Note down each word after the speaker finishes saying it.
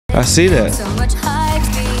I see that.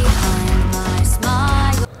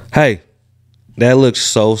 Hey, that looks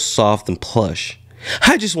so soft and plush.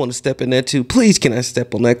 I just want to step in there too. Please, can I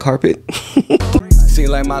step on that carpet? Seem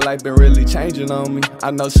like my life been really changing on me.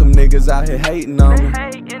 I know some niggas out here hating on me.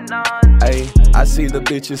 Hey, I see the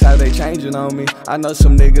bitches how they changing on me. I know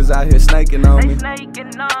some niggas out here snaking on me.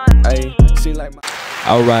 Hey, seem like my...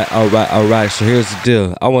 All right. So here's the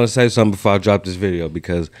deal. I want to say something before I drop this video,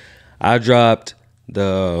 because I dropped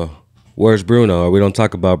the Where's Bruno, or We Don't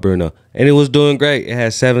Talk About Bruno, and it was doing great. It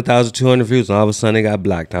had 7,200 views, and all of a sudden it got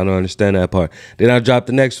blocked. I don't understand that part. Then I dropped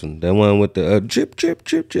the next one, the one with the drip, drip,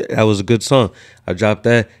 drip, drip. That was a good song. I dropped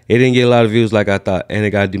that. It didn't get a lot of views like I thought, and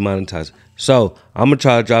it got demonetized. So I'm gonna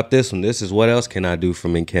try to drop this one. This is What Else Can I Do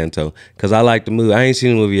from Encanto, because I like the movie. I ain't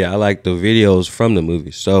seen the movie yet. I like the videos from the movie,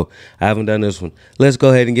 so I haven't done this one. Let's go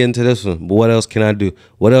ahead and get into this one. But what else can I do?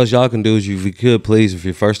 What else y'all can do is, if you could, please, if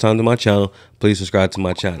you're first time to my channel, please subscribe to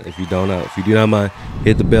my channel. If you do not mind,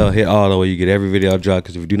 hit the bell, hit all, the way you get every video I drop,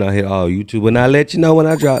 because if you do not hit all, YouTube will not let you know when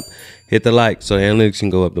I drop. Hit the like so the analytics can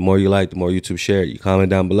go up. The more you like, the more YouTube share it. You comment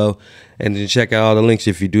down below, and then check out all the links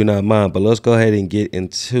if you do not mind. But let's go ahead and get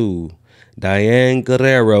into Diane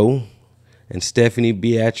Guerrero and Stephanie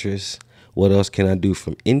Beatriz. What Else Can I Do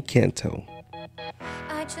from Encanto?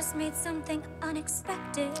 I just made something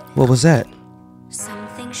unexpected. What was that?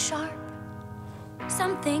 Something sharp,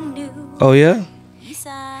 something new. Oh yeah?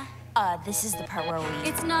 Lisa, this is the part where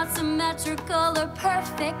it's not symmetrical or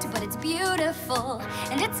perfect, but it's beautiful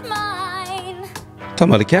and it's mine. Talking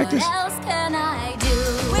about a cactus? What else can I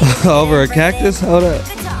do? Over a cactus? Hold up.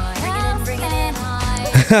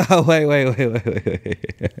 Wait.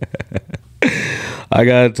 I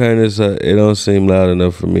gotta turn this up. It don't seem loud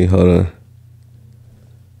enough for me. Hold on.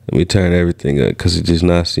 Let me turn everything up, because it does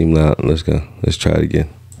not seem loud. Let's go. Let's try it again.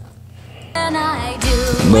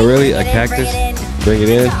 But really, a cactus? Bring it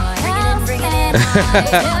in.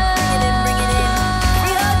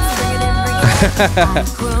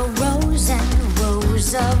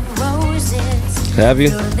 Have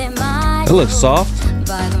you? It looks soft.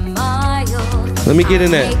 Let me get in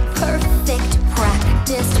that.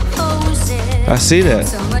 I see that.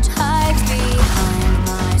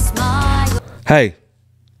 Hey,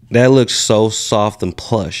 that looks so soft and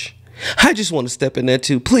plush. I just want to step in there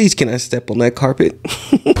too. Please, can I step on that carpet?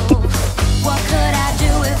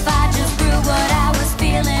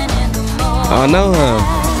 I know, huh?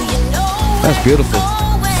 That's beautiful.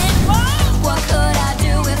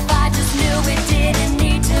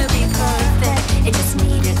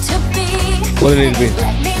 What it need to be?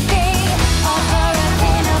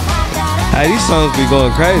 Hey, these songs be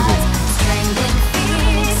going crazy.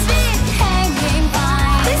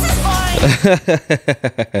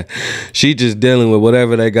 She just dealing with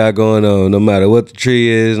whatever they got going on, no matter what the tree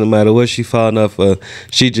is, no matter what she falling off of.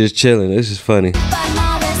 She just chilling. This is funny. Be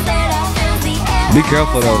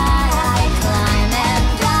careful though.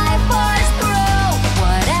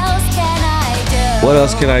 What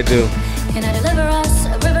else can I do? Can I deliver us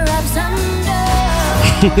a river of thunder?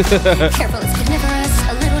 Careful, it's carnivorous.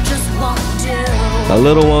 A little just won't do. A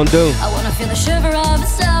little won't do. I wanna feel the shiver of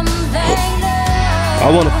something new. I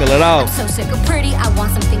wanna feel it all. I'm so sick of pretty. I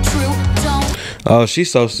want something true. Don't. Oh,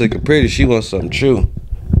 she's so sick of pretty. She wants something true.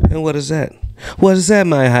 And what is that? What is that,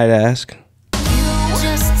 might I ask? You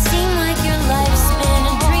just seem like your life's been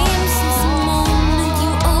a dream since the moment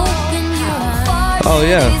you opened your eyes. Oh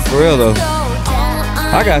yeah, for real though.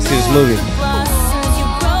 I gotta see this movie.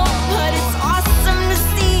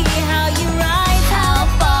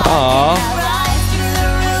 Aww.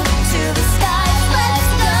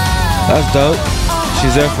 That's dope.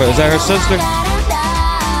 She's there for, is that her sister?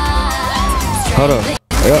 Hold on.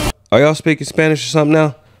 Are y'all speaking Spanish or something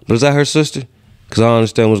now? But is that her sister? Because I don't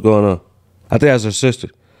understand what's going on. I think that's her sister.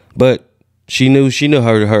 But she knew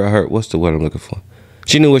her, what's the word I'm looking for?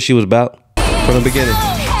 She knew what she was about from the beginning.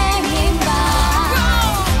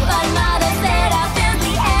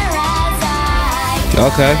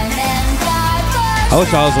 Okay. I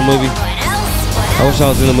wish I was in a movie. I wish I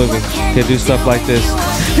was in a movie. Could do stuff like this.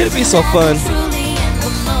 It'd be so fun.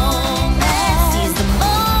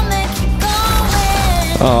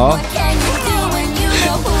 Aw.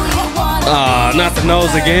 Ah, not the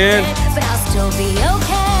nose again.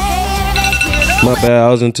 My bad, I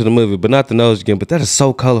was into the movie, but not the nose again. But that is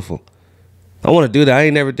so colorful. I want to do that. I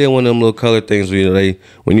ain't never did one of them little color things where, you know,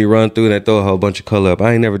 when you run through, they throw a whole bunch of color up.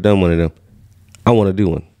 I ain't never done one of them. I want to do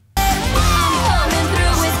one.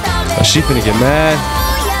 Oh, she finna get mad.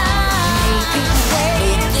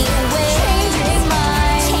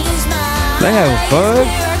 They having fun.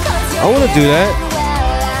 I want to do that.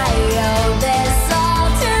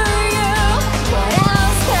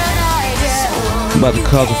 about to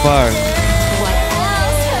cause a fire.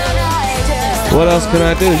 What else can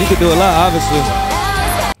I do? You could do a lot, obviously.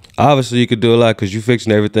 Obviously, you could do a lot because you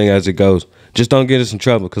fixing everything as it goes. Just don't get us in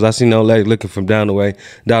trouble, because I seen an old lady looking from down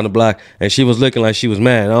the block, and she was looking like she was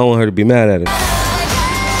mad. I don't want her to be mad at her.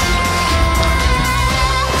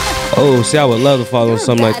 Oh, see, I would love to follow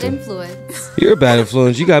something like that. You're a bad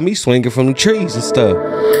influence. You got me swinging from the trees and stuff.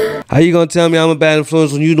 How you gonna tell me I'm a bad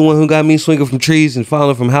influence when you the one who got me swinging from trees and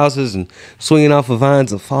falling from houses and swinging off of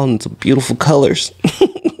vines and falling into beautiful colors?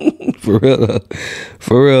 For real, though.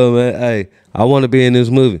 For real, man. Hey, I want to be in this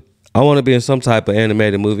movie. I want to be in some type of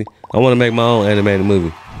animated movie. I want to make my own animated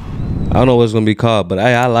movie. I don't know what it's gonna be called, but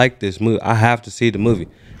hey, I like this movie. I have to see the movie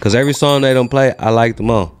because every song they don't play, I like them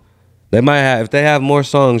all. They might have, if they have more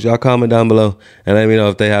songs, y'all comment down below and let me know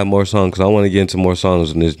if they have more songs, because I want to get into more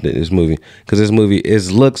songs in this movie, because this movie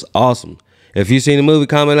looks awesome. If you seen the movie,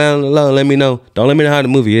 comment down below and let me know. Don't let me know how the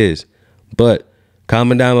movie is, but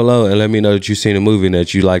comment down below and let me know that you seen the movie and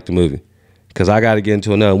that you like the movie, because I got to get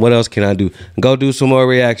into another. What else can I do? Go do some more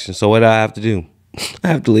reactions. So what do I have to do? I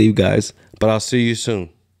have to leave, guys, but I'll see you soon.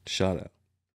 Shout out.